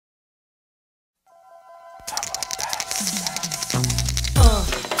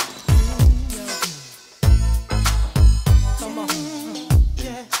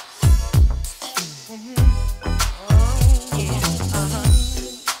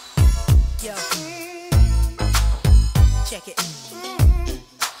Yo. Check it.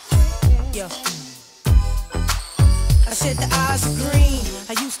 Yo. I said the eyes are green.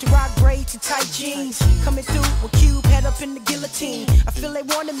 I used to rock braids and tight jeans. Coming through with Cube, head up in the guillotine. I feel they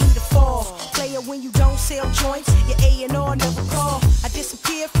wanted me to fall. Player, when you don't sell joints, your A&R never call. I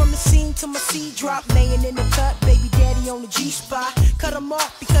disappeared from the scene till my seed drop. Laying in the cut, baby daddy on the G-spot. Cut him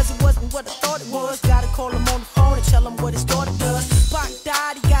off because it wasn't what I thought it was. Gotta call him on the phone and tell him what his daughter does. Pac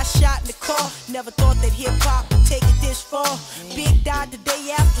died, he got shot in the car. Never thought that hip-hop would take it this far. Big died the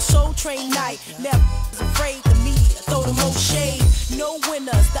day after Soul Train night. Never was afraid the media throw the most shade. No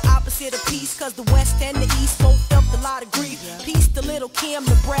winners, the opposite of peace, cause the West and the East both felt a lot of grief. Peace to Little Kim,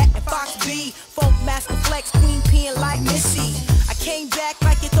 the Brat, and Fox B. Funk Master Flex, Queen Pen like Missy. I came back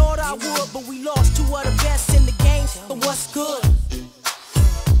like you thought I would, but we lost two of the best in the game. But what's good?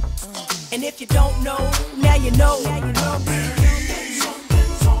 And if you don't know, now you know.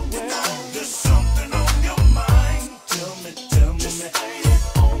 There's something on your mind. Tell me.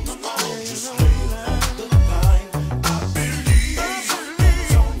 On the line, just lay on the line. I believe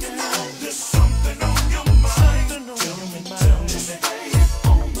there's something on your mind. Tell me.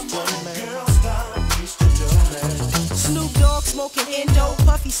 On the line, girl, stop, please tell me. Snoop Dogg smoking Indo,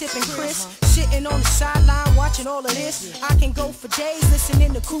 Puffy sipping Chris, sitting on the sideline watching all of this. I can go for days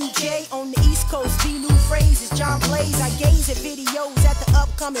listening to Cool J on the East Coast. B new phrases, John Blaze. I gaze at videos at the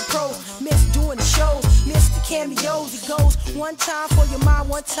upcoming pros. Miss doing the shows, miss the cameos. It goes one time for your mind,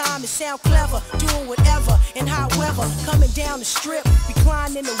 one time it sound clever. Doing whatever and however. Coming down the strip,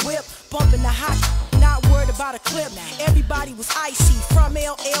 reclining the whip, bumping the hot. Not worried about a clip. Everybody was icy, from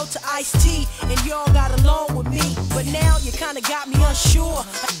LL to Ice-T, and y'all got along with me. But now you kinda got me unsure.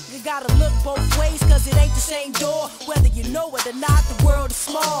 You gotta look both ways, cause it ain't the same door. Whether you know it or not, the world is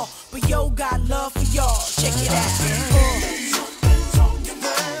small. But yo got love for y'all. Check it out.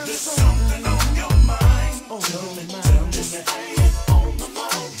 There's something on your mind. Tell me. On the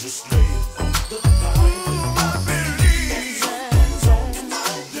line, just lay it on the line. I believe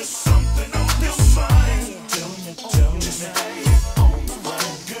there's something on your mind. Tell me. On the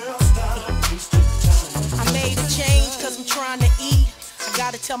line, girl, stop, wasting time. I made a change cause I'm trying to eat. I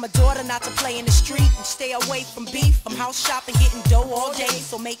gotta tell my daughter not to play in the street and stay away from beef. I'm house shopping, getting dough all day,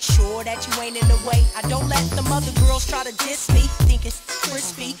 so make sure that you ain't in the way. I don't let them other girls try to diss me, think it's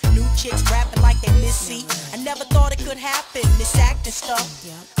crispy. New chicks rapping like they Missy. I never thought it could happen, this acting stuff.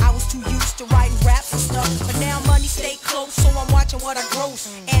 I was too used to writing raps and stuff, but now money stay close, so I'm watching what I gross.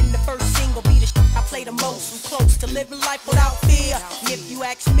 And the first single be the shit I play the most. I'm close to living life without fear. And if you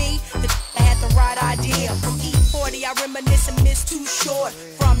ask me, I had the right idea. From E40 I reminisce and miss Too Short.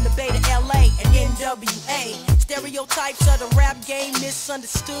 From the Bay to LA and NWA. Stereotypes of the rap game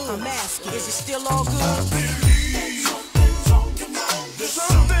misunderstood. I'm asking, is it still all good?